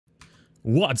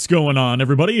What's going on,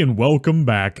 everybody, and welcome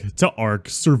back to ARK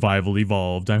Survival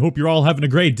Evolved. I hope you're all having a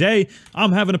great day.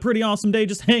 I'm having a pretty awesome day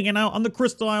just hanging out on the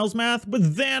Crystal Isles math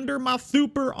with Xander, my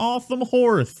super awesome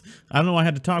horse. I don't know, I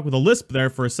had to talk with a lisp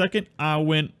there for a second. I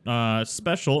went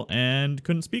special and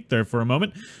couldn't speak there for a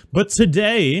moment. But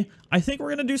today, I think we're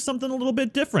going to do something a little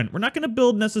bit different. We're not going to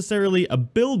build necessarily a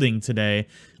building today.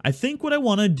 I think what I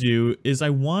want to do is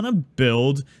I want to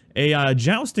build a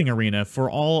jousting arena for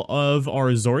all of our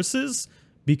resources,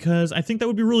 because I think that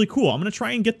would be really cool. I'm going to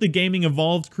try and get the Gaming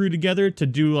Evolved crew together to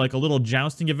do like a little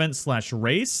jousting event slash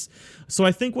race. So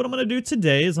I think what I'm going to do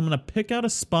today is I'm going to pick out a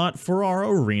spot for our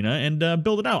arena and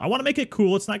build it out. I want to make it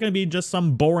cool. It's not going to be just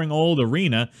some boring old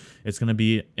arena. It's going to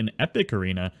be an epic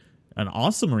arena. An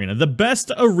awesome arena. The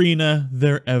best arena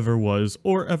there ever was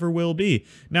or ever will be.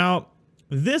 Now,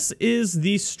 this is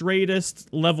the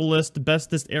straightest, levelest,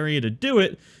 bestest area to do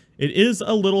it. It is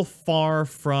a little far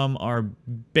from our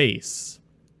base.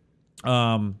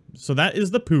 So that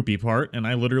is the poopy part, and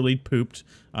I literally pooped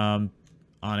on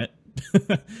it.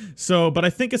 But I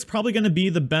think it's probably going to be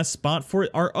the best spot for it.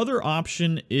 Our other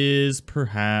option is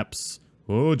perhaps...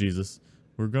 Oh, Jesus.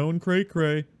 We're going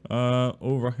cray-cray.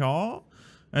 Over here.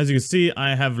 As you can see,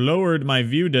 I have lowered my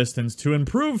view distance to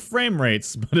improve frame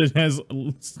rates, but it has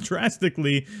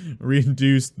drastically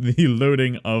reduced the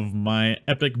loading of my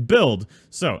epic build.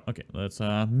 So, okay, let's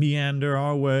meander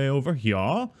our way over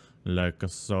here, like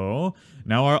so.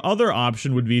 Now, our other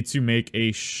option would be to make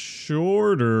a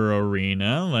shorter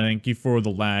arena. Thank you for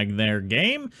the lag there,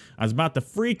 game. I was about to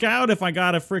freak out if I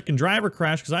got a freaking driver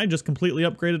crash, because I just completely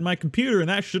upgraded my computer, and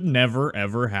that should never,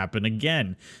 ever happen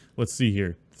again. Let's see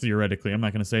here. Theoretically, I'm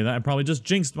not going to say that. I probably just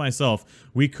jinxed myself.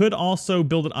 We could also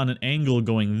build it on an angle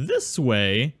going this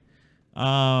way.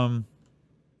 I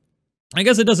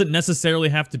guess it doesn't necessarily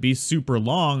have to be super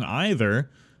long either.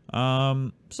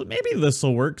 So maybe this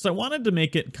will work, because I wanted to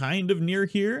make it kind of near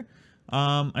here.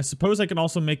 I suppose I could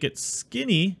also make it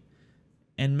skinny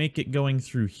and make it going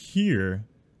through here.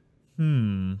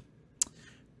 I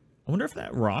wonder if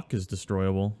that rock is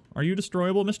destroyable. Are you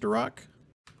destroyable, Mr. Rock?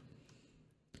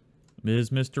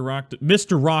 Is Mr. Rock...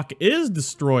 Mr. Rock is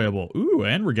destroyable. Ooh,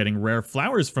 and we're getting rare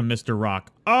flowers from Mr.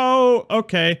 Rock. Oh,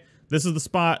 okay. This is the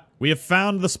spot. We have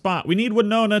found the spot. We need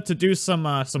Winona to do some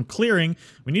clearing.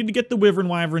 We need to get the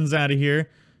wyverns out of here.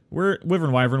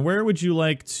 Wyvern, where would you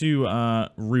like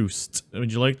to roost?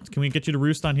 Would you like... Can we get you to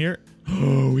roost on here?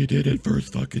 Oh, we did it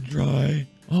first fucking try.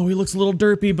 Oh, he looks a little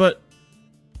derpy, but...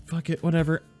 Fuck it,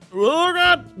 whatever. Oh,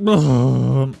 God!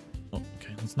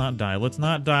 Okay, let's not die. Let's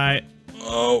not die.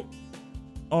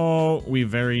 Oh, we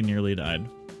very nearly died.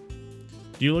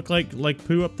 Do you look like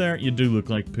poo up there? You do look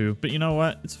like poo, but you know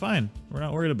what? It's fine. We're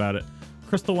not worried about it.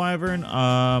 Crystal Wyvern,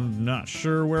 not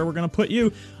sure where we're gonna put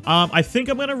you. I think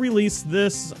I'm gonna release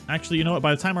this. Actually, you know what?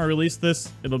 By the time I release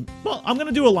this, well, I'm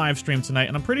gonna do a live stream tonight,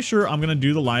 and I'm pretty sure I'm gonna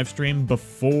do the live stream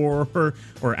before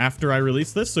or after I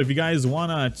release this. So if you guys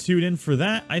wanna tune in for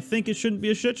that, I think it shouldn't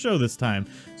be a shit show this time.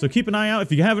 So keep an eye out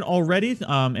if you haven't already,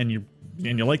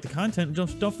 and you like the content,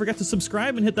 don't forget to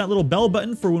subscribe and hit that little bell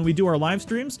button for when we do our live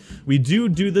streams. We do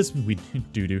this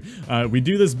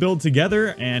build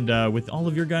together, and with all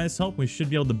of your guys' help, we should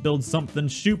be able to build something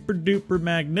super duper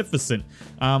magnificent.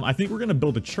 I think we're gonna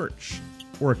build a church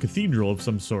or a cathedral of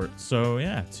some sort. So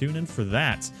yeah, tune in for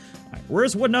that. All right,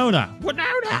 where's Winona?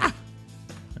 Winona!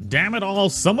 Damn it all,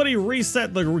 somebody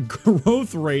reset the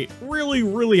growth rate really,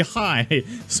 really high.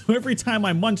 So every time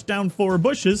I munch down 4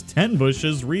 bushes, 10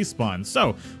 bushes respawn.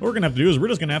 So what we're gonna have to do is we're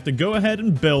just gonna have to go ahead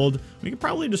and build. We can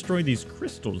probably destroy these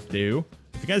crystals, too.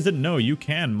 If you guys didn't know, you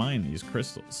can mine these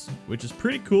crystals, which is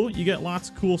pretty cool. You get lots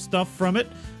of cool stuff from it.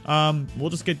 We'll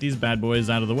just get these bad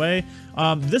boys out of the way.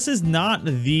 This is not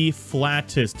the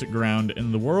flattest ground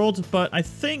in the world, but I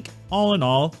think all in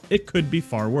all, it could be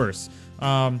far worse.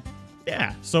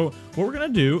 Yeah, so what we're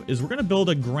going to do is we're going to build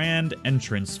a grand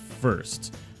entrance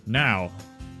first. Now,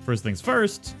 first things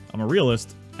first, I'm a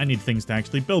realist. I need things to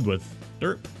actually build with.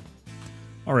 Derp.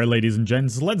 Alright, ladies and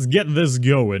gents, let's get this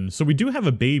going. So we do have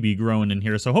a baby growing in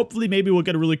here, so hopefully maybe we'll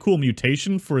get a really cool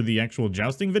mutation for the actual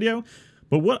jousting video.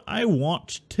 But what I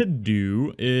want to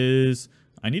do is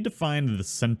I need to find the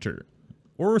center.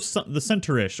 Or the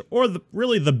center-ish. Or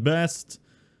really the best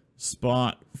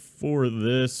spot for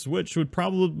this, which would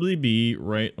probably be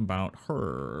right about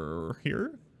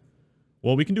here.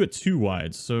 Well, we can do it 2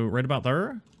 wide, so right about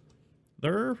there,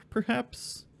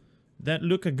 perhaps. That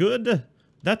look good.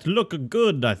 That look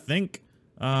good, I think.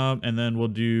 And then we'll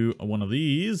do one of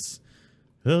these.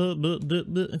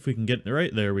 If we can get it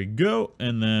right, there we go.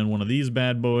 And then one of these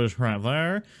bad boys right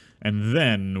there. And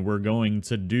then we're going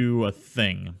to do a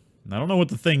thing. I don't know what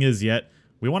the thing is yet,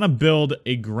 we want to build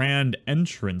a grand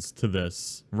entrance to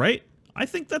this, right? I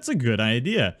think that's a good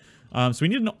idea. So we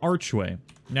need an archway.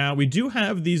 Now, we do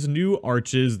have these new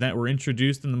arches that were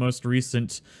introduced in the most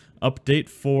recent update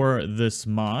for this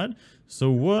mod. So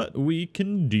what we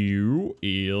can do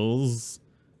is...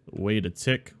 wait a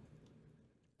tick.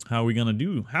 How are we gonna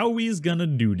do? How are we gonna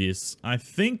do this? I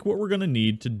think what we're gonna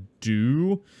need to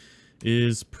do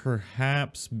is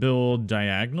perhaps build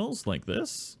diagonals like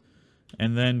this.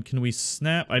 And then can we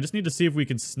snap? I just need to see if we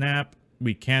can snap.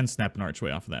 We can snap an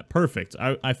archway off of that. Perfect.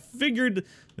 I figured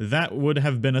that would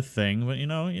have been a thing, but you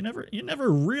know, you never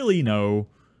really know,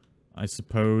 I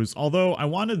suppose. Although I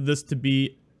wanted this to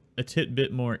be a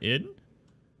bit more in.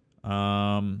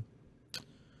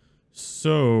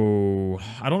 So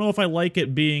I don't know if I like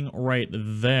it being right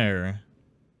there.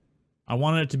 I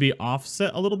wanted it to be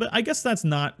offset a little bit. I guess that's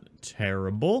not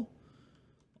terrible.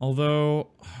 Although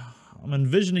I'm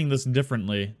envisioning this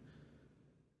differently.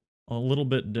 A little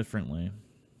bit differently.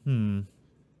 I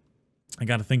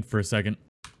gotta think for a second.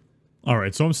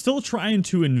 Alright, so I'm still trying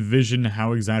to envision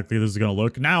how exactly this is gonna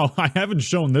look. Now, I haven't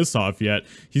shown this off yet.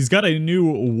 He's got a new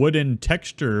wooden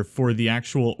texture for the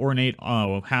actual ornate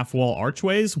half-wall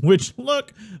archways, which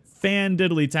look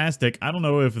fan-diddly-tastic. I don't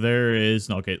know if there is...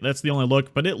 okay, that's the only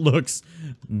look, but it looks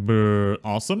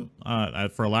awesome,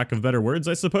 for lack of better words,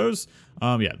 I suppose.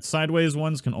 Yeah, sideways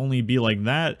ones can only be like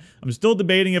that. I'm still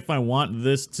debating if I want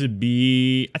this to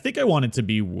be... I think I want it to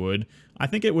be wood. I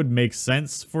think it would make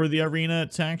sense for the arena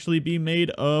to actually be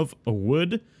made of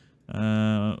wood.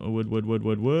 Wood.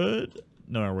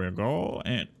 There we go.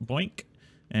 And boink.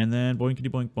 And then boinkity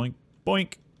boink, boink,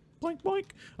 boink. Boink, boink.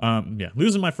 Yeah,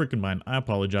 losing my freaking mind. I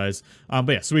apologize. But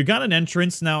yeah, so we've got an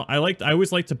entrance. Now, I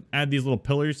always like to add these little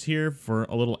pillars here for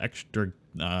a little extra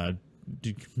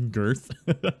girth.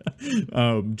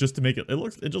 Just to make it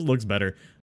just looks better.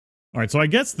 All right, so I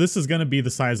guess this is going to be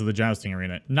the size of the jousting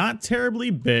arena. Not terribly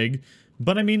big,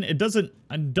 but I mean, it doesn't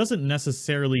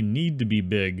necessarily need to be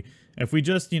big. If we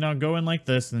just, you know, go in like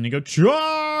this, and then you go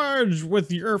charge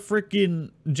with your freaking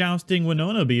jousting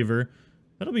Winona beaver,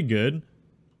 that'll be good.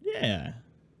 Yeah.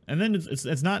 And then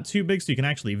it's not too big, so you can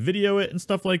actually video it and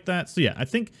stuff like that. So yeah, I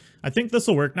think this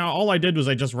will work. Now, all I did was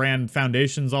I just ran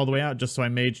foundations all the way out, just so I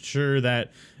made sure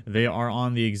that they are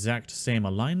on the exact same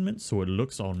alignment, so it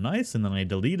looks all nice. And then I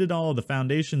deleted all of the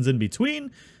foundations in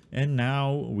between, and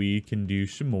now we can do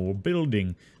some more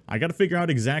building. I got to figure out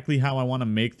exactly how I want to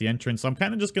make the entrance. So I'm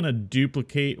kind of just going to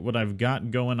duplicate what I've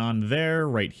got going on there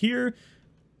right here.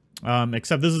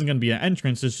 Except this isn't going to be an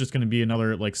entrance, it's just going to be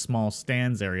another, like, small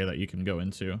stands area that you can go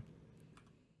into.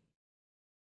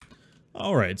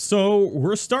 Alright, so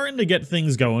we're starting to get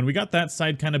things going. We got that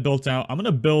side kind of built out. I'm going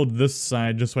to build this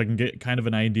side just so I can get kind of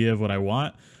an idea of what I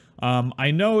want.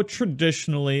 I know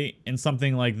traditionally in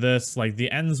something like this, like, the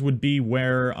ends would be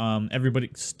where, everybody...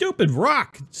 Stupid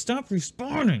rock! Stop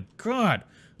respawning! God!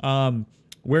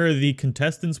 Where the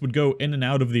contestants would go in and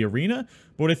out of the arena.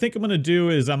 But what I think I'm going to do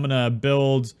is I'm going to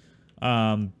build...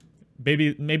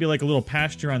 maybe like a little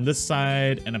pasture on this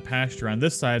side and a pasture on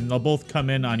this side, and they'll both come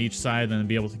in on each side and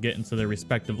be able to get into their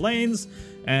respective lanes.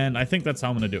 And I think that's how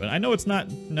I'm gonna do it. I know it's not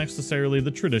necessarily the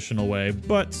traditional way,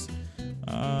 but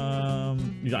yeah,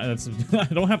 I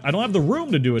don't have the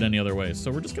room to do it any other way, so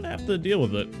we're just gonna have to deal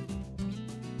with it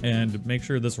and make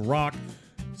sure this rock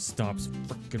stops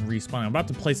freaking respawning. I'm about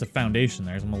to place a foundation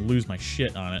there, so I'm gonna lose my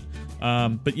shit on it.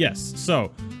 But yes,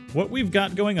 so what we've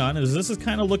got going on is this is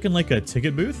kind of looking like a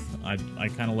ticket booth. I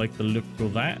kind of like the look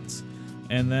of that.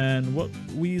 And then what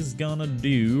we's gonna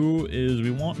do is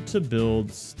we want to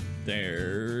build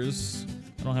stairs.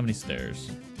 I don't have any stairs.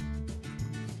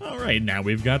 All right, now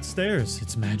we've got stairs.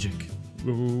 It's magic.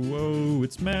 Whoa, whoa,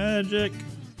 it's magic.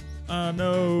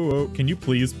 No. Can you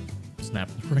please snap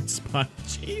the right spot?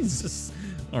 Jesus.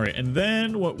 All right, and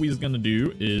then what we's gonna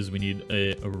do is we need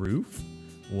a roof.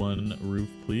 One roof,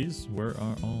 please. Where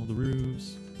are all the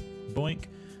roofs? Boink.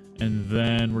 And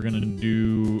then we're gonna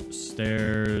do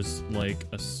stairs like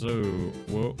so.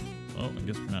 Whoa. Oh, I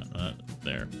guess we're not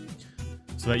there.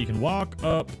 So that you can walk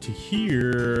up to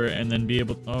here and then be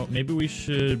able. Oh, maybe we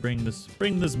should bring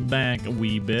this back a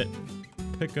wee bit.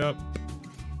 Pick up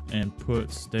and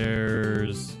put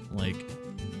stairs like.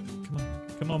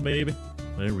 Come on, baby.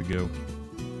 There we go.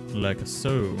 Like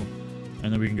so.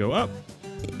 And then we can go up.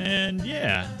 And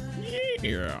yeah.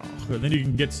 And then you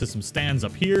can get to some stands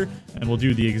up here, and we'll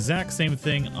do the exact same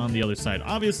thing on the other side.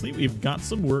 Obviously, we've got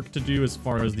some work to do as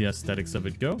far as the aesthetics of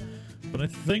it go, but I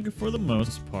think for the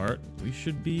most part, we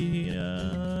should be,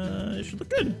 it should look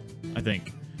good, I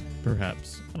think.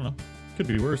 Perhaps. I don't know. Could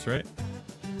be worse, right?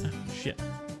 Ah, shit.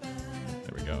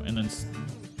 There we go. And then,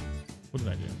 what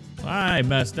did I do? I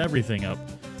messed everything up.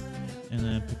 And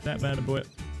then pick that bad boy up.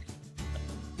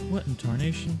 What in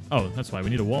tarnation? Oh, that's why we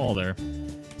need a wall there.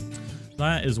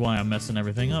 That is why I'm messing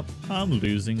everything up. I'm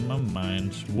losing my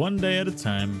mind. One day at a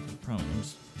time. Probably I'm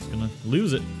just gonna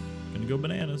lose it. Gonna go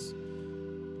bananas.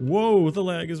 Whoa, the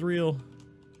lag is real.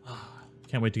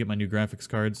 Can't wait to get my new graphics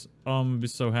cards. Oh, I'm gonna be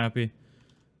so happy.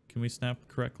 Can we snap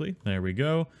correctly? There we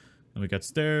go. And we got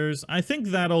stairs. I think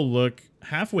that'll look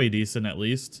halfway decent at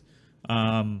least.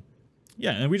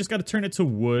 Yeah, and we just got to turn it to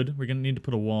wood. We're gonna need to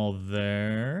put a wall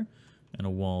there and a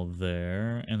wall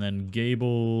there, and then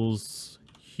gables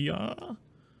here.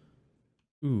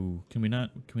 Ooh, can we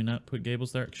not put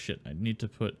gables there? Shit, I need to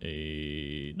put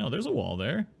a... No, there's a wall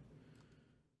there.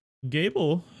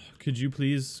 Gable, could you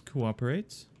please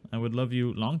cooperate? I would love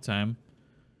you long time.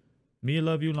 Me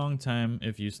love you long time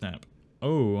if you snap.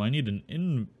 Oh, I need an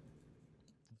in...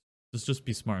 Let's just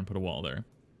be smart and put a wall there.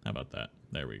 How about that?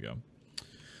 There we go.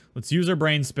 Let's use our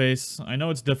brain space. I know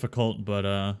it's difficult, but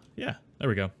yeah, there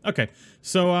we go. Okay,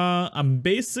 so I'm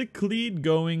basically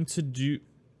going to do...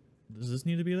 Does this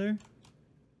need to be there?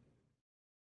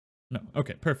 No.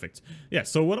 Okay, perfect. Yeah,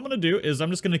 so what I'm going to do is I'm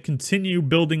just going to continue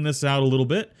building this out a little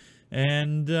bit,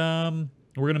 and we're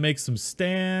going to make some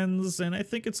stands, and I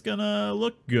think it's going to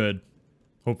look good,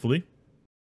 hopefully.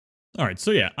 All right,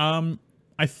 so yeah,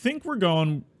 I think we're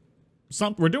going...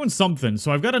 We're doing something.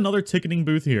 So I've got another ticketing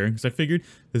booth here because I figured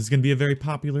this is going to be a very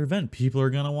popular event. People are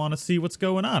going to want to see what's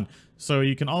going on. So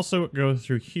you can also go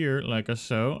through here like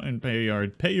so and pay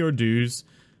your dues.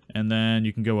 And then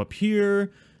you can go up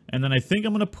here. And then I think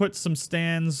I'm going to put some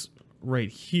stands right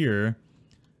here.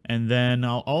 And then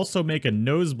I'll also make a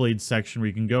nosebleed section where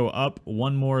you can go up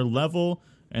one more level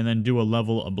and then do a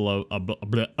level above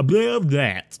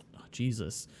that. Oh,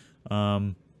 Jesus.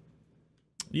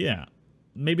 Yeah.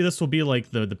 Maybe this will be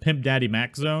like the Pimp Daddy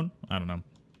Max zone. I don't know.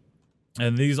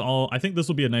 And these all... I think this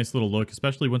will be a nice little look,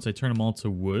 especially once I turn them all to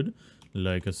wood.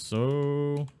 Like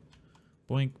so.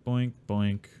 Boink, boink,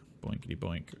 boink. Boinkity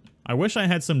boink. I wish I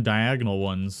had some diagonal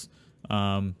ones.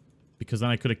 Because then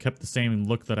I could have kept the same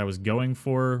look that I was going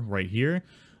for right here.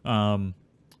 But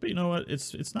you know what?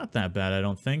 It's not that bad, I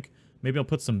don't think. Maybe I'll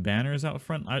put some banners out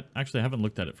front. I haven't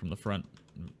looked at it from the front.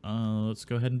 Let's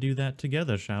go ahead and do that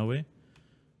together, shall we?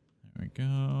 There we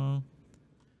go.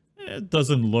 It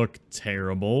doesn't look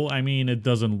terrible. I mean, it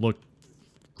doesn't look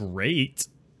great.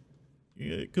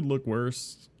 It could look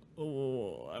worse.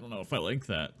 Oh, I don't know if I like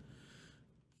that.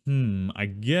 I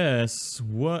guess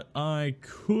what I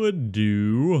could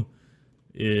do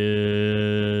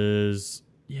is...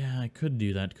 Yeah, I could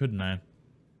do that, couldn't I?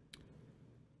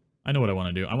 I know what I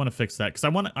want to do. I want to fix that because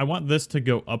I want this to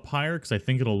go up higher because I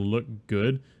think it'll look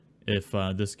good if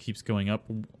this keeps going up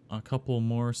a couple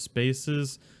more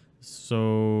spaces.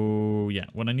 So yeah,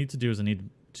 what I need to do is I need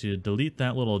to delete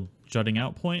that little jutting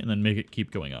out point and then make it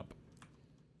keep going up.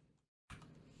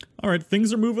 All right,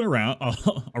 things are moving around.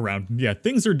 Yeah,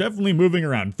 things are definitely moving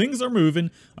around. Things are moving.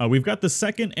 We've got the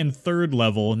second and third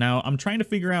level. Now, I'm trying to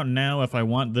figure out now if I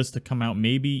want this to come out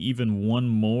maybe even one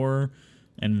more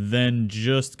and then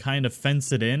just kind of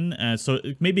fence it in. So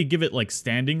maybe give it like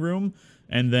standing room.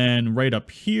 And then right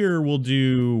up here, we'll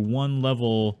do one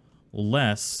level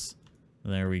less.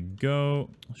 There we go.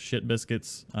 Shit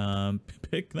biscuits.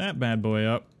 Pick that bad boy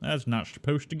up. That's not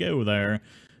supposed to go there.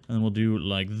 And then we'll do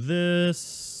like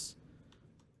this.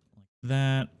 Like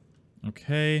that.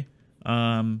 Okay.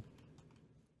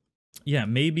 Yeah,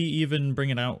 maybe even bring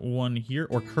it out one here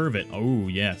or curve it. Oh,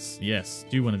 yes. Yes.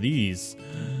 Do one of these.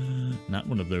 Not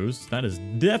one of those. That is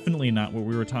definitely not what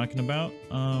we were talking about.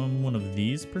 One of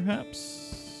these,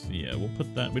 perhaps? Yeah, we'll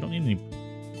put that. We don't need any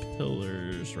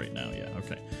pillars right now. Yeah,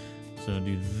 okay. So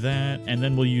do that. And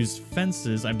then we'll use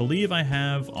fences. I believe I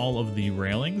have all of the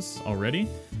railings already.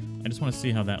 I just want to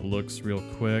see how that looks real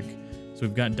quick. So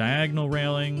we've got diagonal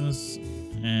railings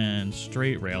and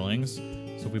straight railings.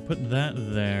 So if we put that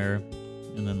there,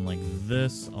 and then like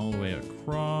this all the way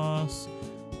across.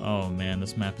 Oh man,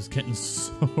 this map is getting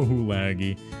so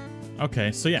laggy.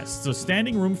 Okay, so yes, so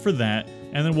standing room for that,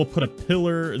 and then we'll put a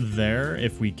pillar there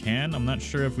if we can. I'm not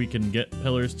sure if we can get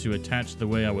pillars to attach the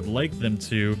way I would like them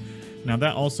to. Now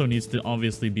that also needs to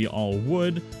obviously be all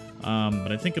wood,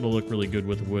 but I think it'll look really good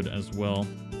with wood as well.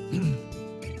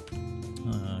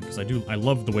 Because I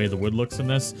love the way the wood looks in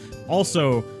this.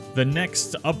 Also, the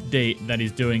next update that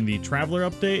he's doing, the Traveler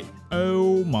update,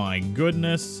 oh my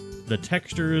goodness. The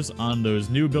textures on those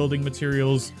new building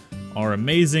materials are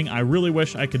amazing. I really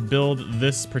wish I could build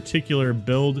this particular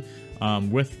build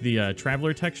with the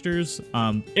Traveler textures.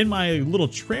 In my little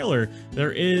trailer,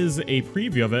 there is a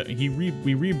preview of it.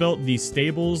 We rebuilt the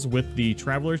stables with the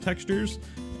Traveler textures,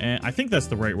 and I think that's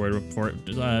the right word for it.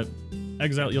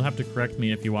 Exile, you'll have to correct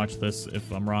me if you watch this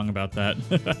if I'm wrong about that.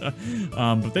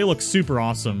 But they look super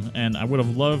awesome, and I would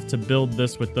have loved to build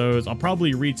this with those. I'll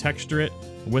probably retexture it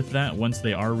with that once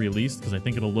they are released, because I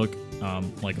think it'll look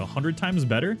like 100 times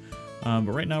better. But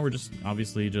right now we're just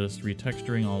obviously just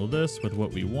retexturing all of this with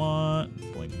what we want.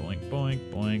 Boink, boink, boink,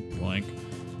 boink, boink.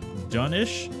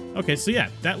 Done-ish. Okay, so yeah,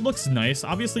 that looks nice.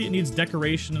 Obviously it needs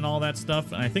decoration and all that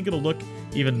stuff, and I think it'll look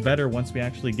even better once we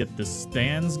actually get the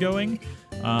stands going.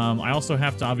 I also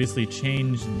have to obviously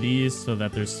change these so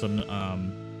that there's some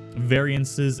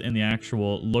variances in the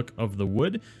actual look of the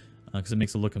wood, because it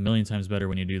makes it look a million times better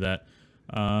when you do that.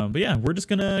 But yeah, we're just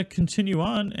gonna continue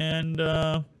on,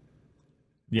 and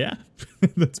yeah,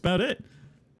 that's about it.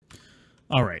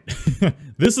 All right,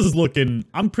 this is looking,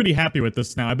 I'm pretty happy with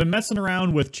this now. I've been messing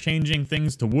around with changing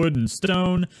things to wood and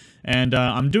stone, and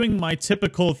I'm doing my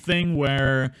typical thing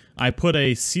where I put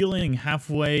a ceiling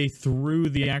halfway through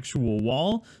the actual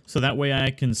wall, so that way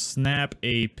I can snap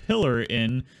a pillar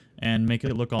in and make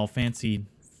it look all fancy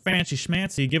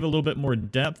schmancy, give it a little bit more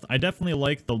depth. I definitely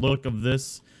like the look of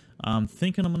this. I'm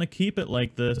thinking I'm gonna keep it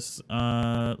like this.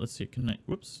 Let's see,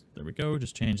 whoops, there we go,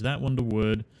 just change that one to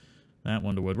wood. That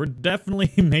one to wood. We're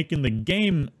definitely making the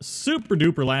game super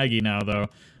duper laggy now, though.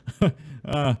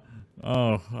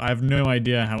 Oh, I have no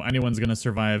idea how anyone's gonna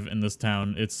survive in this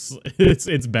town.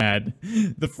 It's bad.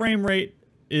 The frame rate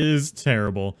is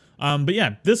terrible. But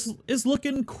yeah, this is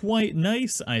looking quite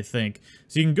nice, I think.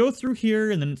 So you can go through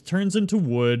here, and then it turns into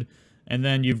wood, and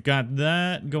then you've got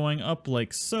that going up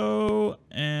like so,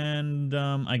 and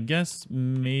I guess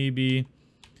maybe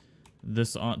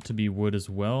this ought to be wood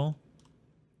as well.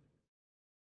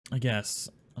 I guess.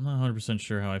 I'm not 100%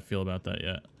 sure how I feel about that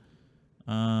yet.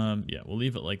 Yeah, we'll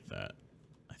leave it like that.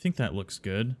 I think that looks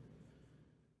good.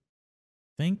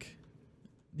 Think?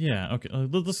 Yeah, okay.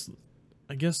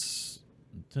 I guess...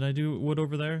 Did I do wood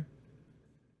over there?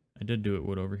 I did do it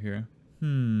wood over here.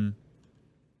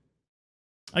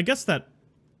 I guess that...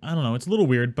 I don't know, it's a little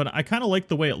weird, but I kind of like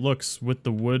the way it looks with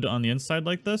the wood on the inside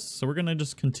like this, so we're gonna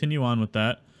just continue on with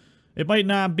that. It might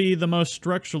not be the most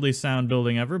structurally sound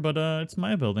building ever, but it's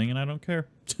my building and I don't care.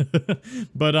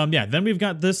 But yeah, then we've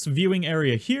got this viewing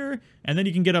area here, and then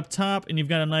you can get up top and you've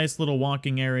got a nice little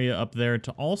walking area up there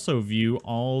to also view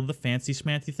all the fancy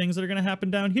schmancy things that are going to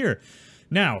happen down here.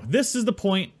 Now, this is the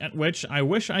point at which I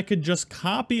wish I could just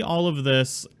copy all of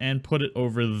this and put it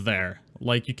over there,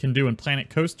 like you can do in Planet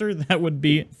Coaster. That would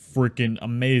be freaking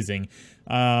amazing.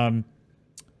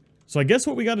 So I guess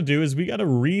what we got to do is we got to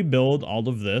rebuild all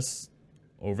of this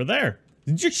over there.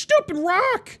 You stupid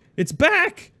rock! It's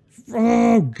back!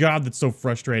 Oh god, that's so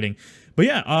frustrating. But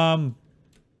yeah,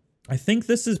 I think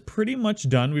this is pretty much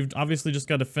done. We've obviously just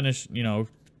got to finish, you know,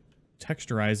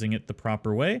 texturizing it the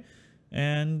proper way.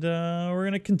 And we're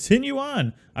going to continue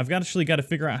on. I've actually got to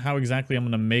figure out how exactly I'm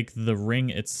going to make the ring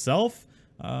itself.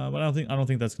 But I don't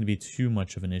think that's going to be too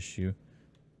much of an issue.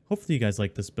 Hopefully you guys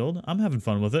like this build. I'm having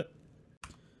fun with it.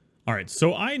 Alright,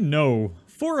 so I know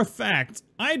for a fact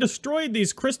I destroyed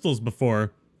these crystals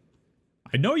before.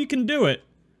 I know you can do it,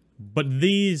 but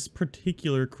these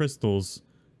particular crystals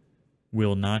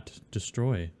will not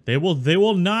destroy. They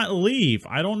will not leave.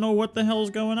 I don't know what the hell is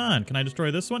going on. Can I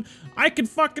destroy this one? I can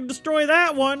fucking destroy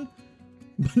that one!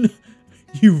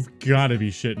 You've gotta be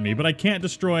shitting me, but I can't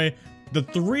destroy the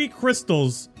 3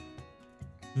 crystals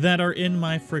that are in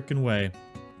my freaking way.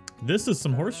 This is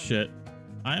some horse shit.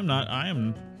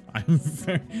 I'm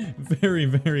very,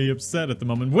 very upset at the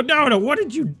moment. Winona, what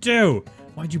did you do?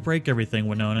 Why'd you break everything,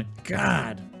 Winona?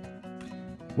 God.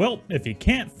 Well, if you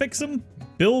can't fix them,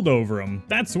 build over them.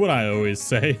 That's what I always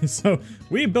say. So,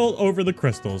 we built over the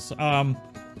crystals. So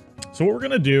what we're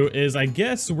gonna do is, I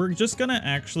guess we're just gonna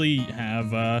actually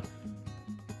have,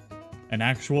 an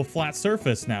actual flat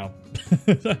surface now.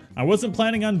 I wasn't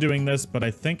planning on doing this, but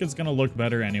I think it's gonna look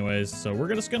better anyways. So we're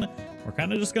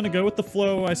kind of just gonna go with the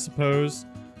flow, I suppose.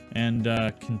 And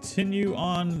continue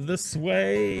on this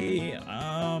way.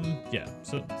 Yeah,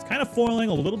 so it's kind of foiling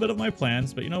a little bit of my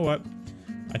plans, but you know what?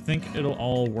 I think it'll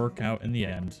all work out in the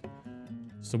end.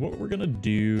 So what we're gonna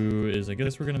do is, I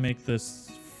guess we're gonna make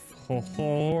this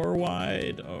 4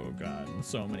 wide. Oh god,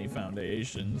 so many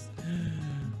foundations.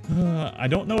 I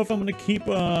don't know if I'm gonna keep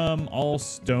all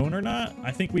stone or not.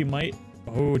 I think we might.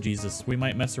 Oh Jesus, we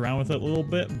might mess around with it a little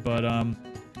bit, but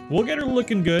we'll get her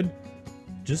looking good.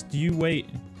 Just you wait.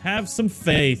 Have some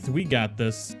faith. We got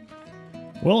this.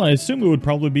 Well, I assume it would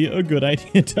probably be a good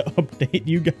idea to update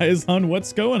you guys on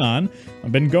what's going on.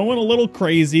 I've been going a little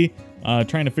crazy,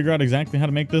 trying to figure out exactly how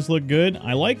to make this look good.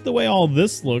 I like the way all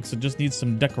this looks. It just needs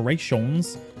some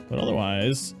decorations, but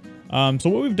otherwise... so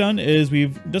what we've done is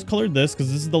we've discolored this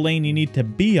because this is the lane you need to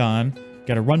be on.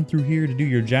 Got to run through here to do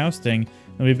your jousting.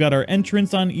 And we've got our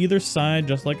entrance on either side,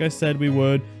 just like I said we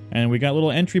would. And we got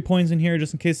little entry points in here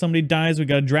just in case somebody dies. We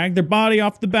got to drag their body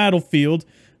off the battlefield.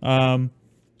 And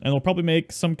we'll probably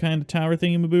make some kind of tower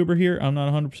thingy-maboober here. I'm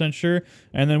not 100% sure.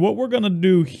 And then what we're going to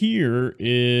do here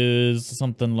is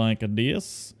something like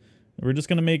this. We're just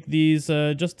going to make these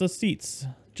just the seats.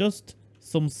 Just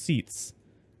some seats.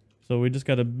 So we just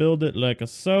got to build it like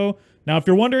so. Now, if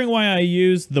you're wondering why I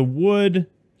use the wood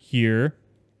here,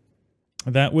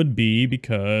 that would be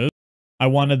because I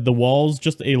wanted the walls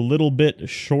just a little bit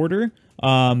shorter.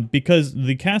 Because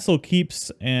the castle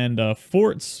keeps and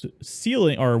forts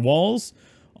ceiling or walls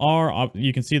are,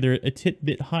 you can see they're a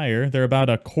bit higher. They're about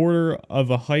a quarter of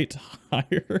a height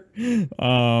higher.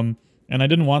 And I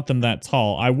didn't want them that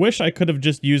tall. I wish I could have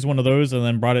just used one of those and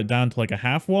then brought it down to like a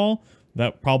half wall.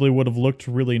 That probably would have looked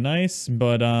really nice,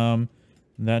 but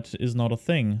that is not a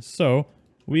thing. So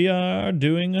we are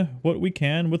doing what we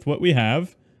can with what we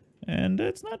have, and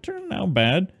it's not turning out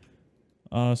bad.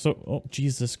 Oh,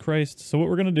 Jesus Christ. So what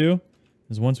we're going to do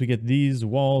is once we get these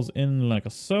walls in like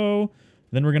so,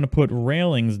 then we're going to put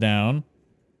railings down.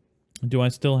 Do I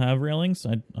still have railings?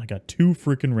 I got 2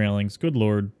 freaking railings. Good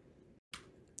Lord.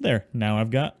 There. Now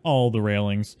I've got all the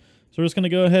railings. So we're just going to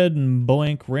go ahead and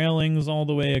blank railings all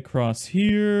the way across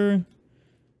here.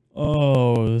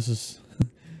 Oh, this is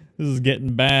this is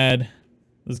getting bad.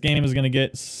 This game is going to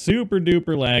get super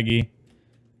duper laggy.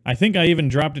 I think I even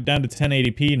dropped it down to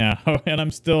 1080p now, and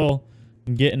I'm still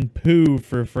getting poo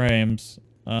for frames.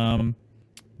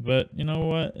 But you know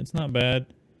what? It's not bad.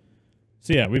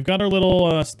 So yeah, we've got our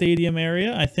little stadium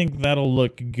area. I think that'll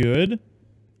look good.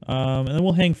 And then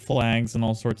we'll hang flags and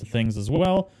all sorts of things as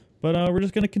well. But we're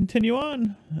just going to continue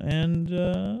on. And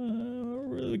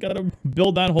we got to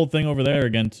build that whole thing over there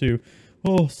again, too.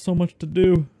 Oh, so much to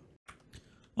do.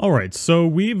 Alright, so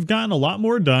we've gotten a lot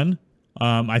more done.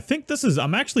 I think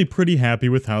I'm actually pretty happy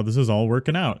with how this is all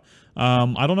working out.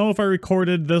 I don't know if I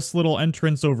recorded this little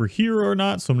entrance over here or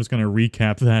not, so I'm just going to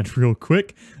recap that real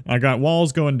quick. I got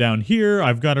walls going down here.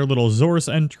 I've got our little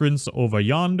Zorse entrance over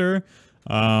yonder.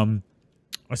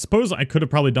 I suppose I could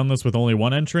have probably done this with only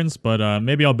one entrance, but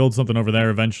maybe I'll build something over there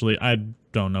eventually. I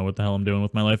don't know what the hell I'm doing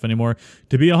with my life anymore.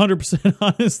 To be 100%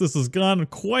 honest, this has gone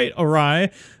quite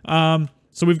awry.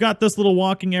 So we've got this little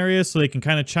walking area so they can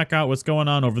kind of check out what's going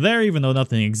on over there, even though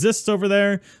nothing exists over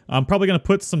there. I'm probably going to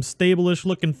put some stable-ish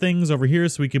looking things over here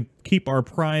so we can keep our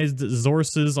prized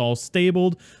Zorses all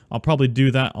stabled. I'll probably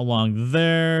do that along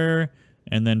there.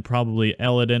 And then probably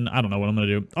Eladin. I don't know what I'm going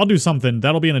to do. I'll do something.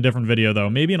 That'll be in a different video, though.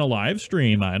 Maybe in a live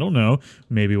stream. I don't know.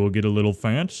 Maybe we'll get a little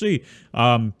fancy.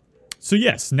 So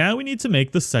yes, now we need to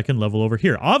make the second level over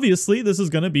here. Obviously, this is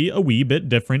going to be a wee bit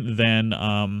different than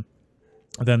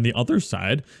the other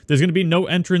side. There's going to be no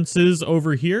entrances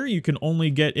over here. You can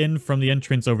only get in from the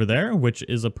entrance over there, which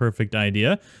is a perfect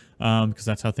idea, because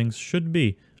that's how things should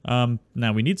be.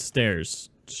 Now we need stairs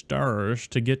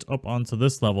to get up onto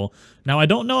this level. Now I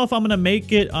don't know if I'm gonna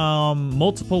make it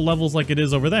multiple levels like it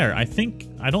is over there. I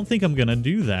don't think I'm gonna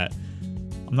do that.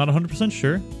 I'm not 100%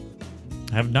 sure.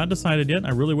 I have not decided yet.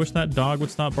 I really wish that dog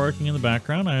would stop barking in the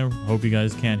background. I hope you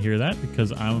guys can't hear that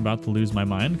because I'm about to lose my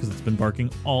mind because it's been barking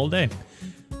all day.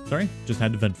 Sorry, just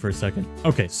had to vent for a second.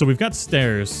 Okay, so we've got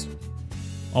stairs.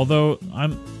 Although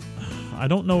I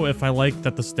don't know if I like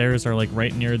that the stairs are like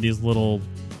right near these little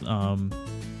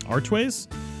archways,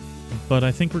 but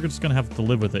I think we're just gonna have to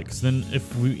live with it, because then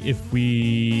if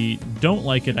we don't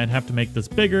like it, I'd have to make this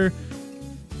bigger,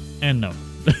 and no.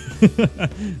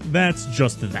 That's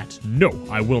just that. No,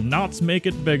 I will not make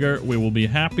it bigger. We will be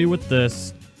happy with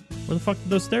this. Where the fuck did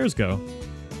those stairs go?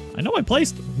 I know I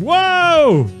placed...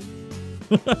 Whoa!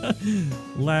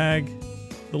 Lag.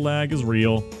 The lag is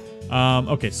real.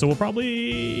 Okay, so we'll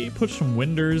probably put some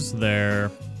windows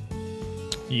there.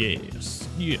 Yes,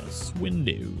 yes,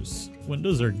 windows.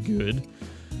 Windows are good.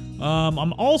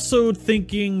 I'm also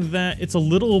thinking that it's a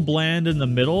little bland in the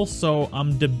middle, so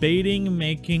I'm debating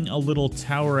making a little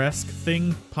tower-esque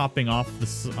thing popping off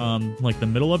this, like the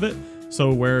middle of it.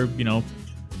 So where, you know,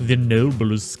 the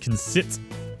nobles can sit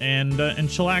and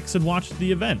chillax and watch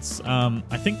the events.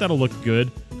 I think that'll look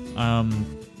good.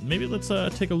 Maybe let's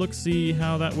take a look, see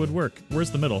how that would work.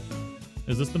 Where's the middle?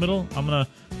 Is this the middle?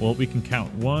 Well, we can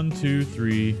count. 1, 2,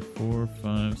 3, 4,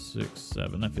 5, 6,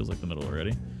 7. That feels like the middle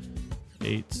already.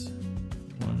 8.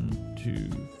 1, 2,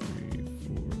 3,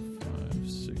 4, 5,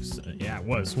 6, 7. Yeah, it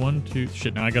was. 1, 2.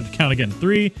 Shit, now I got to count again.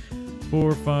 3,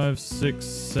 4, 5, 6,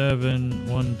 7,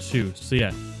 1, 2. So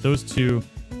yeah, those two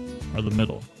are the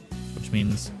middle, which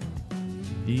means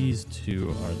these two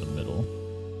are the middle.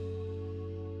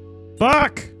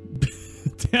 Fuck!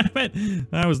 Damn it.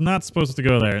 I was not supposed to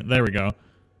go there. There we go.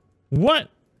 What?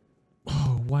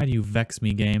 Oh, why do you vex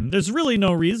me, game? There's really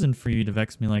no reason for you to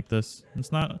vex me like this.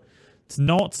 It's not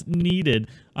needed.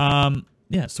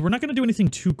 Yeah, so we're not going to do anything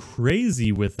too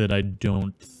crazy with it, I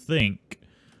don't think.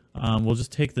 We'll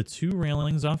just take the 2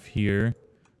 railings off here.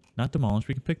 Not demolish.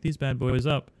 We can pick these bad boys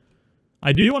up.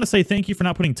 I do want to say thank you for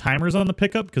not putting timers on the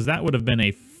pickup, because that would have been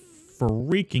a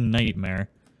freaking nightmare.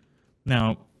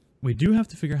 Now, we do have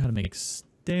to figure out how to make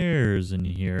stairs in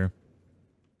here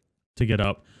to get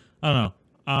up. I don't know.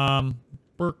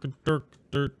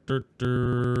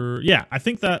 Yeah, I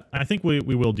think we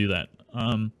will do that.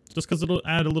 Just because it'll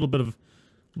add a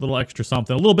little extra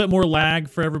something, a little bit more lag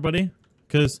for everybody,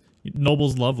 because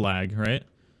nobles love lag, right?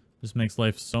 Just makes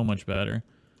life so much better.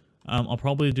 I'll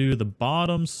probably do the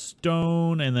bottom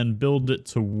stone and then build it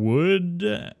to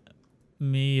wood.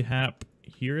 Mayhap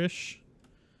here-ish.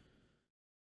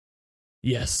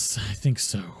 Yes, I think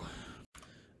so.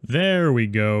 There we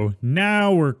go.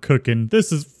 Now we're cooking.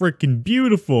 This is freaking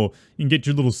beautiful. You can get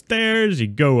your little stairs, you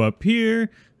go up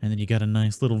here, and then you got a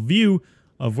nice little view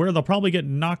of where they'll probably get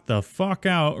knocked the fuck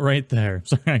out right there.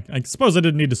 Sorry, I suppose I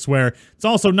didn't need to swear. It's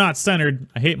also not centered.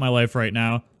 I hate my life right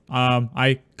now.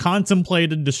 I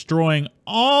contemplated destroying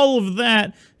all of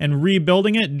that and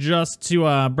rebuilding it just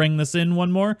to bring this in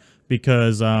one more,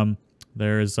 because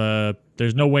there's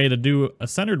no way to do a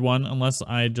centered one unless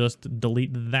I just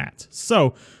delete that.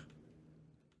 So,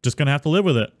 just gonna have to live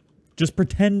with it. Just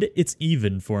pretend it's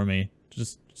even for me.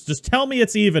 Just tell me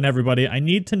it's even, everybody. I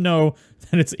need to know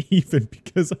that it's even,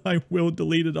 because I will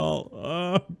delete it all.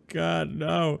 Oh, God,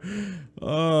 no.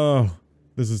 Oh,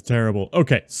 this is terrible.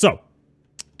 Okay, so,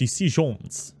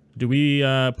 decisions. Do we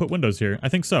put windows here? I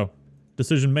think so.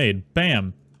 Decision made.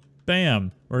 Bam.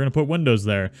 Bam. We're going to put windows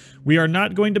there. We are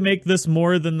not going to make this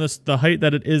more than the height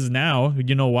that it is now.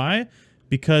 You know why?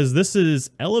 Because this is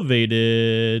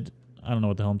elevated. I don't know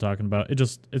what the hell I'm talking about.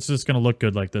 It's just going to look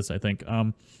good like this, I think.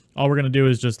 All we're going to do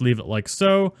is just leave it like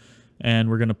so. And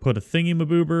we're going to put a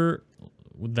thingy-maboober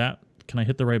with that. Can I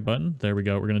hit the right button? There we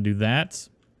go. We're going to do that.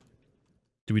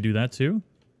 Do we do that too?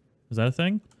 Is that a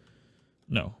thing?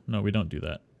 No. No, we don't do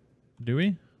that. Do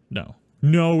we? No.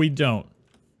 No, we don't.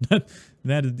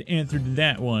 That is the answer to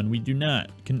that one. We do not.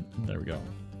 There we go.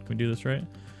 Can we do this right?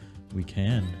 We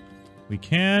can. We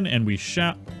can, and we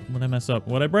shall. What'd I mess up?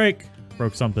 What'd I break?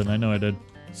 Broke something. I know I did.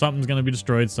 Something's gonna be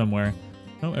destroyed somewhere.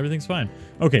 No, everything's fine.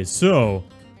 Okay, so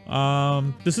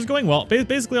this is going well.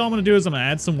 Basically, all I'm gonna do is I'm gonna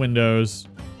add some windows,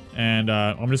 and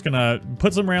I'm just gonna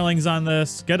put some railings on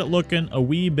this, get it looking a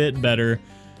wee bit better.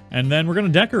 And then we're going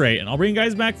to decorate, and I'll bring you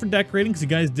guys back for decorating, because you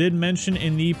guys did mention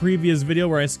in the previous video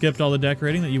where I skipped all the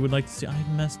decorating that you would like to see. I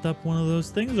messed up one of those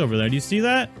things over there. Do you see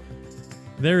that?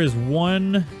 There is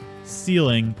one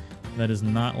ceiling that is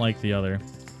not like the other.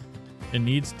 It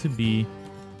needs to be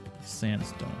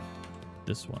sandstone.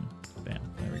 This one. Bam.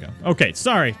 There we go. Okay,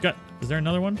 sorry. Is there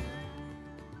another one?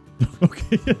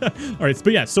 Okay. All right,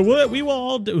 but yeah, so we will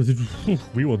all do,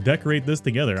 we will decorate this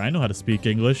together. I know how to speak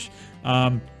English.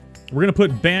 We're going to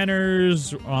put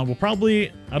banners. We'll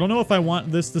probably, I don't know if I want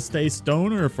this to stay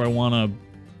stone or if I want to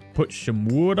put some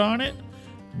wood on it.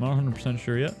 I'm not 100%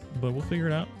 sure yet, but we'll figure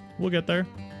it out. We'll get there.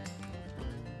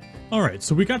 All right,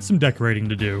 so we got some decorating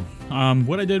to do.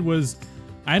 What I did was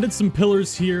I added some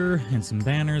pillars here and some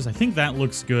banners. I think that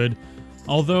looks good.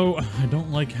 Although I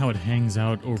don't like how it hangs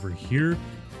out over here,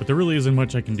 but there really isn't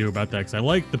much I can do about that, because I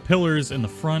like the pillars in the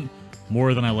front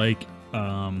more than I like,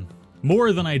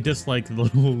 more than I dislike the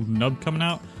little nub coming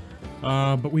out.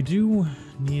 But we do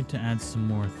need to add some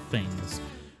more things.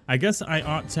 I guess I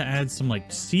ought to add some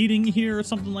like seating here or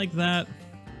something like that.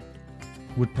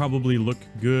 Would probably look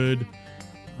good.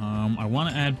 I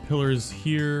want to add pillars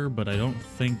here, but I don't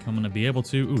think I'm going to be able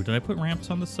to. Ooh, did I put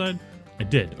ramps on this side? I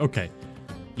did. Okay.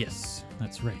 Yes,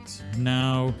 that's right.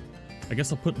 Now, I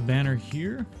guess I'll put banner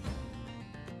here.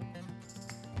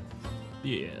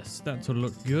 Yes, that would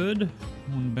look good.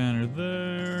 One banner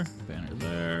there, banner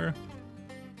there.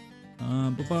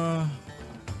 And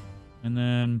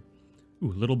then,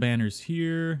 ooh, little banners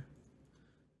here.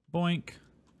 Boink.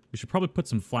 We should probably put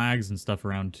some flags and stuff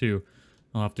around too.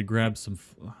 I'll have to grab some.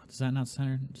 Does that not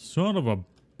center? Son of a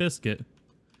biscuit.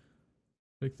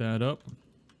 Pick that up.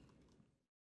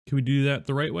 Can we do that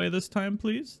the right way this time,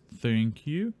 please? Thank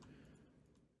you.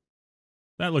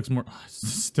 That looks more...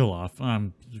 still off.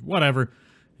 Whatever.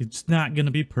 It's not going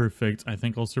to be perfect. I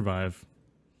think I'll survive.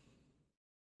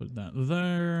 Put that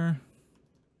there.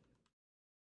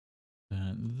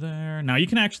 That there. Now, you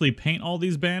can actually paint all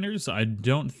these banners. I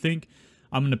don't think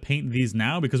I'm going to paint these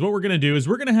now, because what we're going to do is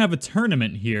we're going to have a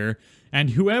tournament here, and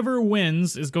whoever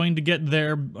wins is going to get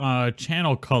their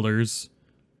channel colors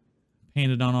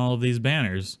painted on all of these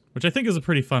banners, which I think is a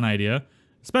pretty fun idea,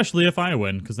 especially if I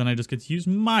win, because then I just get to use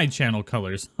my channel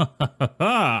colors.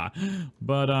 But,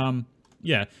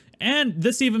 yeah. And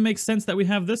this even makes sense that we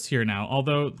have this here now,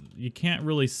 although you can't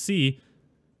really see.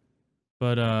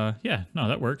 But, yeah, no,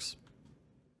 that works.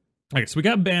 Okay, so we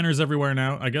got banners everywhere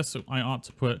now. I guess I ought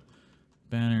to put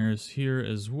banners here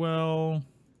as well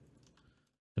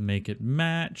to make it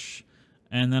match.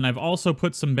 And then I've also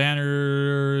put some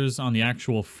banners on the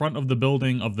actual front of the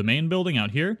building, of the main building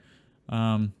out here.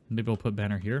 Maybe we'll put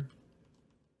banner here.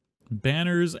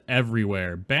 Banners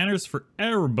everywhere. Banners for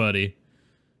everybody.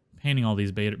 Painting all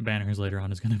these banners later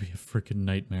on is going to be a freaking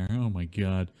nightmare. Oh my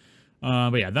god.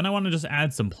 But yeah, then I want to just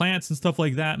add some plants and stuff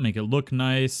like that, make it look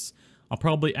nice. I'll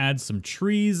probably add some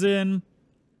trees in,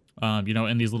 you know,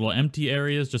 in these little empty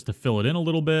areas just to fill it in a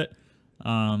little bit.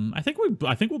 I think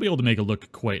we'll be able to make it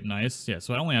look quite nice. Yeah,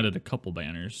 so I only added a couple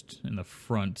banners in the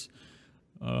front.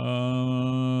 Do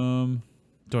I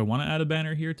want to add a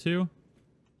banner here too?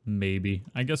 Maybe.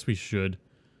 I guess we should.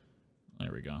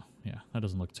 There we go. Yeah, that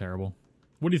doesn't look terrible.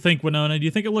 What do you think, Winona? Do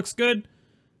you think it looks good?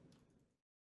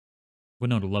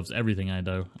 Winona loves everything I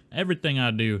do. Everything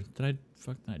I do. I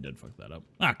did fuck that up.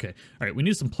 Okay. All right, we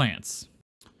need some plants.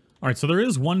 All right, so there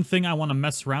is one thing I want to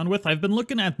mess around with. I've been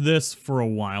looking at this for a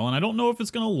while, and I don't know if it's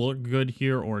going to look good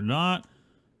here or not.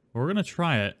 But we're going to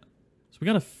try it. So we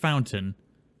got a fountain.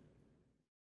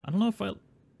 I don't know if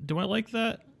do I like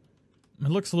that? It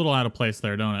looks a little out of place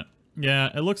there, don't it? Yeah,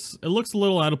 it looks a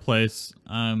little out of place.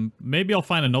 Maybe I'll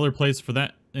find another place for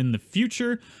that in the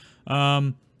future.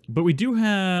 But we do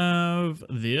have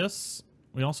this.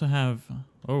 We also have...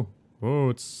 Oh,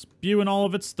 it's spewing all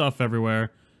of its stuff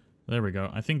everywhere. There we go.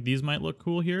 I think these might look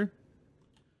cool here.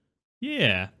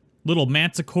 Yeah. Little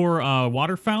Manticore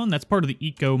water fountain. That's part of the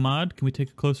Eco mod. Can we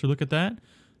take a closer look at that?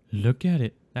 Look at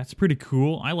it. That's pretty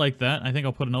cool. I like that. I think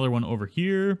I'll put another one over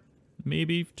here.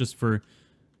 Maybe. Just for...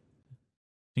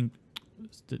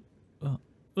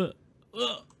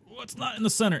 What's not in the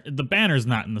center? The banner's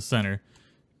not in the center.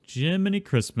 Jiminy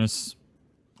Christmas.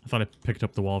 I thought I picked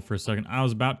up the wall for a second. I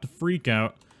was about to freak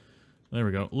out. There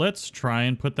we go. Let's try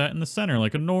and put that in the center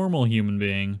like a normal human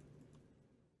being.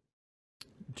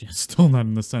 Still not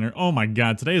in the center. Oh my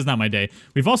god, today is not my day.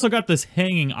 We've also got this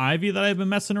hanging ivy that I've been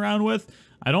messing around with.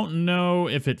 I don't know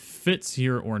if it fits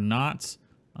here or not.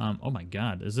 Oh my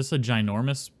god, is this a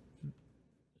ginormous...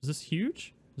 Is this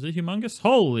huge? Is it humongous?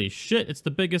 Holy shit, it's the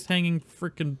biggest hanging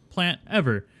freaking plant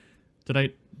ever. Did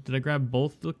I grab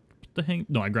both the hang...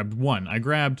 No, I grabbed one.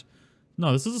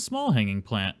 No, this is a small hanging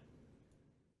plant.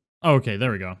 Oh, okay,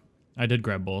 there we go. I did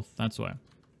grab both. That's why.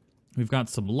 We've got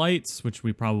some lights, which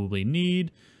we probably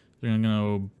need. We're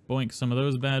gonna boink some of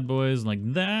those bad boys like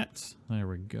that. There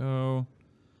we go.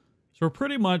 So we're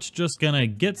pretty much just gonna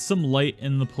get some light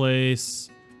in the place.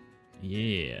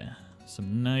 Yeah.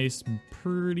 Some nice,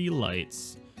 pretty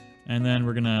lights. And then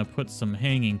we're gonna put some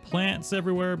hanging plants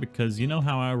everywhere because you know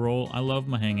how I roll. I love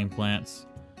my hanging plants.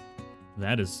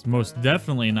 That is most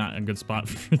definitely not a good spot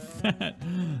for that.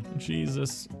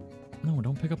 Jesus. No,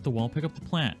 don't pick up the wall. Pick up the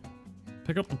plant.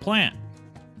 Pick up the plant.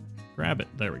 Grab it.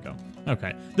 There we go.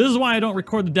 Okay. This is why I don't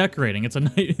record the decorating. It's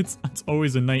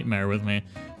always a nightmare with me.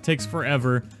 It takes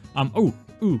forever. Ooh,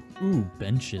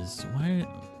 benches. Why?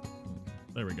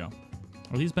 There we go.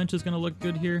 Are these benches gonna look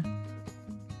good here?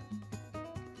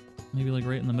 Maybe like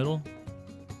right in the middle?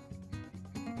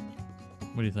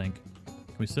 What do you think?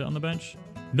 Can we sit on the bench?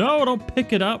 No, don't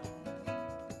pick it up.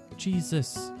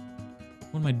 Jesus.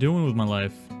 What am I doing with my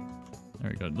life? There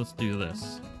we go. Let's do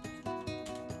this.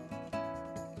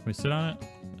 Can we sit on it?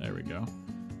 There we go.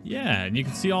 Yeah, and you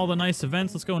can see all the nice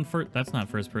events. Let's go in first. That's not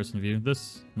first person view.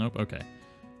 This, nope, okay.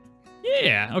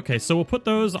 Yeah, okay, so we'll put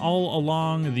those all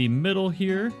along the middle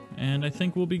here, and I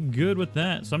think we'll be good with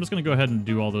that. So I'm just gonna go ahead and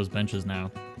do all those benches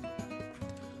now.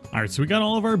 All right, so we got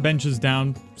all of our benches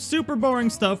down. Super boring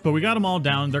stuff, but we got them all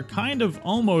down. They're kind of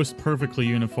almost perfectly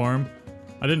uniform.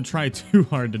 I didn't try too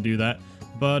hard to do that.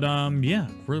 But, yeah,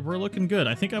 we're looking good.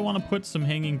 I think I want to put some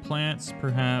hanging plants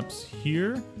perhaps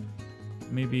here.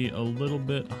 Maybe a little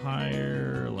bit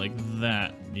higher like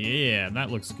that. Yeah,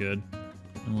 that looks good.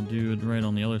 And we'll do it right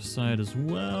on the other side as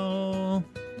well.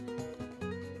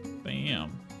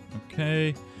 Bam.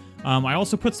 Okay. I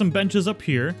also put some benches up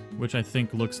here, which I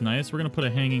think looks nice. We're going to put a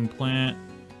hanging plant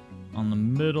on the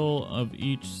middle of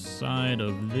each side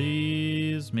of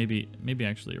these. Maybe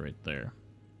actually right there.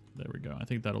 There we go. I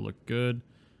think that'll look good.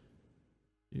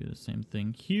 Do the same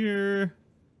thing here.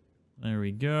 There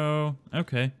we go.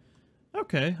 Okay.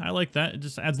 Okay, I like that. It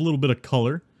just adds a little bit of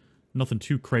color. Nothing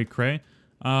too cray-cray.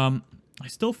 I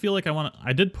still feel like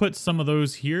I did put some of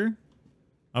those here.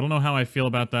 I don't know how I feel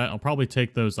about that. I'll probably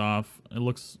take those off. It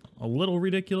looks a little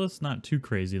ridiculous. Not too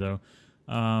crazy, though.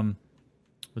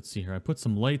 Let's see here. I put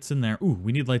some lights in there. Ooh,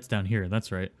 we need lights down here.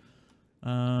 That's right.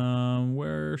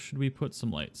 Where should we put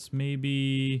some lights?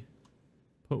 Maybe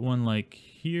put one like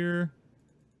here.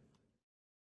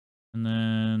 And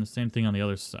then the same thing on the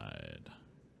other side.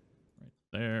 Right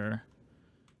there.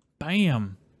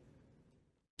 Bam!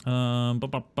 I'm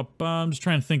just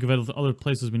trying to think of other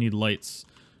places we need lights.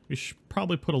 We should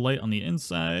probably put a light on the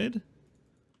inside.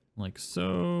 Like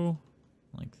so.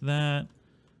 Like that.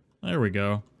 There we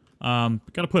go.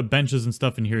 Gotta put benches and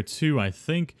stuff in here too, I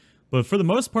think. But for the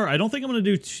most part, I don't think I'm gonna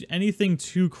do anything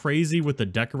too crazy with the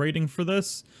decorating for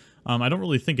this. I don't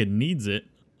really think it needs it.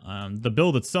 The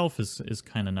build itself is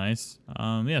kind of nice.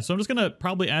 Yeah, so I'm just gonna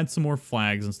probably add some more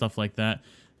flags and stuff like that.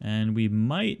 And we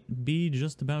might be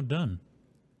just about done.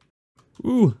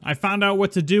 Ooh, I found out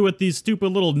what to do with these stupid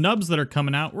little nubs that are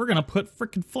coming out. We're gonna put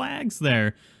frickin' flags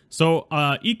there. So,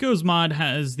 EQUUS mod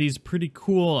has these pretty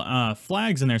cool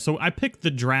flags in there. So I picked the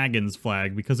dragon's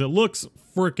flag because it looks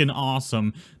frickin'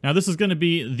 awesome. Now this is gonna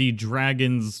be the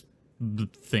dragon's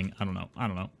thing. I don't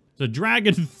know. It's a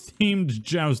dragon-themed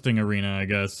jousting arena, I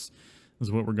guess,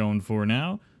 is what we're going for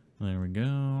now. There we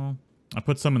go. I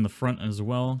put some in the front as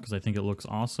well because I think it looks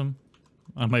awesome.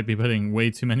 I might be putting way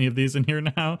too many of these in here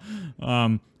now.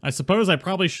 I suppose I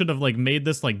probably should have like made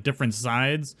this like different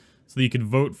sides so that you could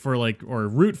vote for like or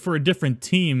root for a different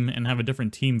team and have a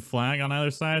different team flag on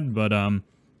either side, but I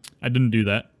didn't do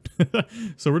that.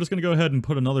 So we're just gonna go ahead and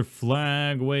put another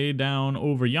flag way down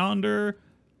over yonder,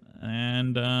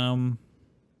 and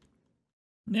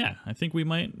yeah, I think we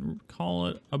might call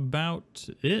it about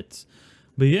it.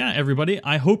 But yeah, everybody,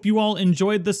 I hope you all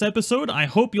enjoyed this episode. I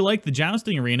hope you like the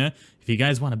jousting arena. If you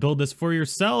guys want to build this for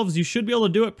yourselves, you should be able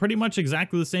to do it pretty much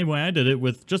exactly the same way I did it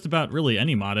with just about really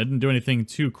any mod. I didn't do anything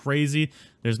too crazy.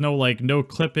 There's no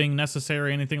clipping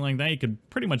necessary, anything like that. You could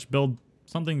pretty much build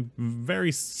something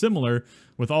very similar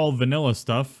with all vanilla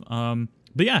stuff.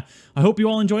 But yeah, I hope you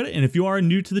all enjoyed it, and if you are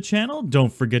new to the channel,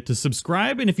 don't forget to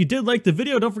subscribe, and if you did like the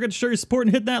video, don't forget to show your support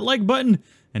and hit that like button.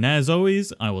 And as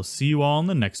always, I will see you all in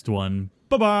the next one.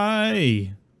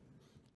 Bye-bye!